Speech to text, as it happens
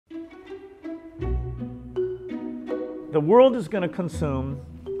The world is going to consume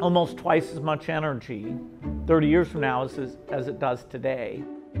almost twice as much energy 30 years from now as it does today.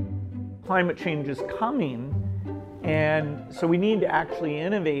 Climate change is coming, and so we need to actually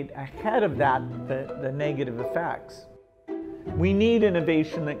innovate ahead of that, the negative effects. We need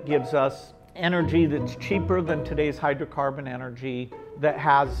innovation that gives us energy that's cheaper than today's hydrocarbon energy, that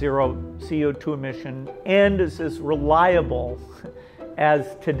has zero CO2 emission, and is as reliable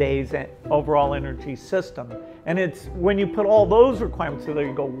as today's overall energy system. And it's when you put all those requirements together,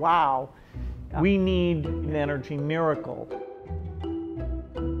 you go, wow, we need an energy miracle.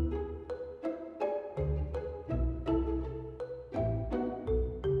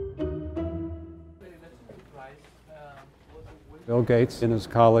 Bill Gates and his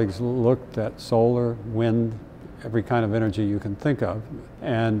colleagues looked at solar, wind, every kind of energy you can think of,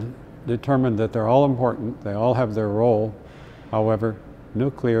 and determined that they're all important, they all have their role. However,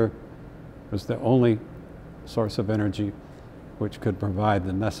 nuclear was the only source of energy which could provide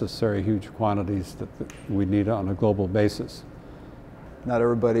the necessary huge quantities that we need on a global basis. Not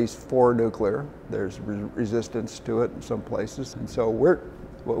everybody's for nuclear. There's resistance to it in some places. And so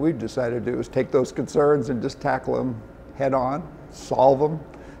what we've decided to do is take those concerns and just tackle them head on, solve them,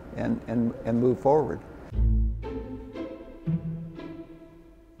 and move forward.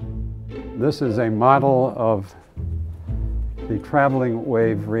 This is a model of the traveling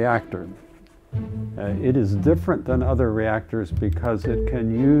wave reactor. It is different than other reactors because it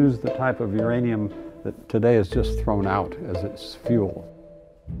can use the type of uranium that today is just thrown out as its fuel.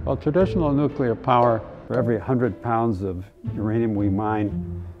 Well, traditional nuclear power, for every 100 pounds of uranium we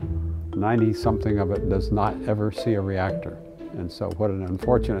mine, 90-something of it does not ever see a reactor. And so what an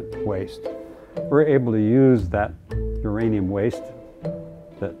unfortunate waste. We're able to use that uranium waste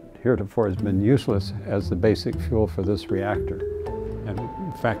that heretofore has been useless as the basic fuel for this reactor. And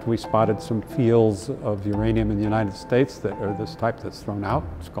in fact, we spotted some fields of uranium in the United States that are this type that's thrown out.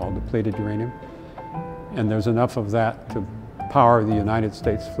 It's called depleted uranium. And there's enough of that to power the United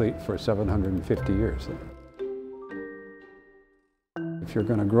States fleet for 750 years. If you're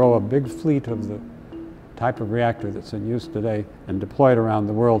going to grow a big fleet of the type of reactor that's in use today and deploy it around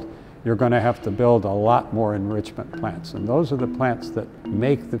the world, you're going to have to build a lot more enrichment plants. And those are the plants that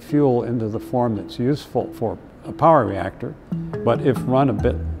make the fuel into the form that's useful for a power reactor. But if run a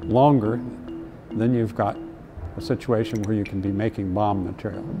bit longer, then you've got a situation where you can be making bomb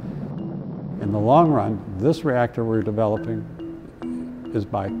material. In the long run, this reactor we're developing is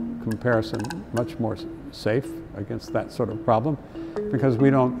by comparison much more safe against that sort of problem because we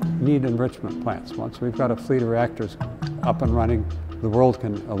don't need enrichment plants. Once we've got a fleet of reactors up and running, the world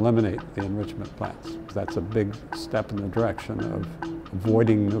can eliminate the enrichment plants. That's a big step in the direction of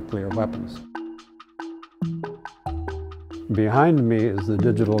avoiding nuclear weapons. Behind me is the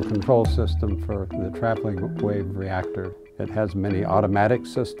digital control system for the traveling wave reactor. It has many automatic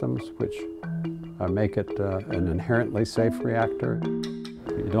systems which make it an inherently safe reactor.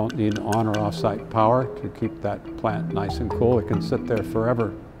 You don't need on or off-site power to keep that plant nice and cool. It can sit there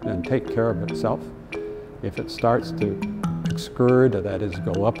forever and take care of itself. If it starts to excurd, that is,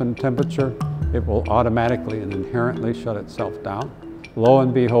 go up in temperature, it will automatically and inherently shut itself down. Lo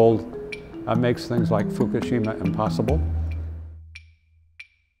and behold, that makes things like Fukushima impossible.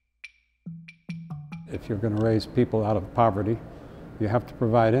 If you're going to raise people out of poverty, you have to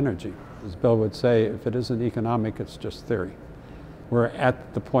provide energy. As Bill would say, if it isn't economic, it's just theory. We're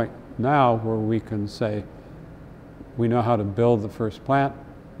at the point now where we can say, we know how to build the first plant.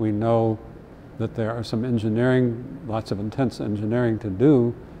 We know that there are some engineering, lots of intense engineering to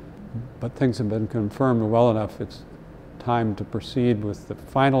do, but things have been confirmed well enough. It's time to proceed with the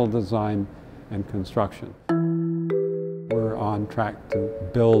final design and construction. We're on track to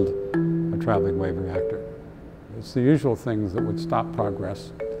build a traveling wave reactor. It's the usual things that would stop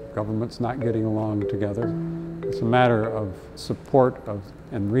progress. Government's not getting along together. It's a matter of support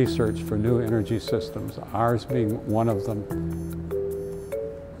and research for new energy systems, ours being one of them.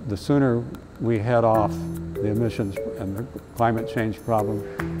 The sooner we head off the emissions and the climate change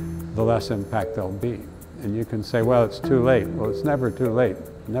problem, the less impact there'll be. And you can say, well, it's too late. Well, it's never too late,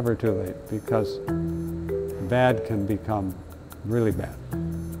 because bad can become really bad.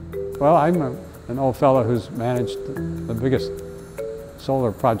 Well, I'm an old fellow who's managed the biggest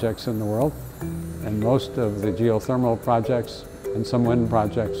solar projects in the world, and most of the geothermal projects, and some wind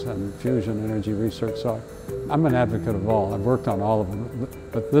projects, and fusion energy research. So I'm an advocate of all. I've worked on all of them.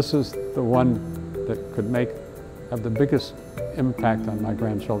 But this is the one that could have the biggest impact on my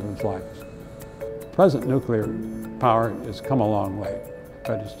grandchildren's lives. Present nuclear power has come a long way,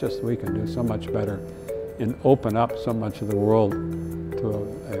 but it's just we can do so much better and open up so much of the world to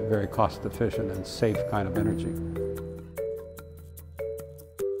a very cost-efficient and safe kind of energy.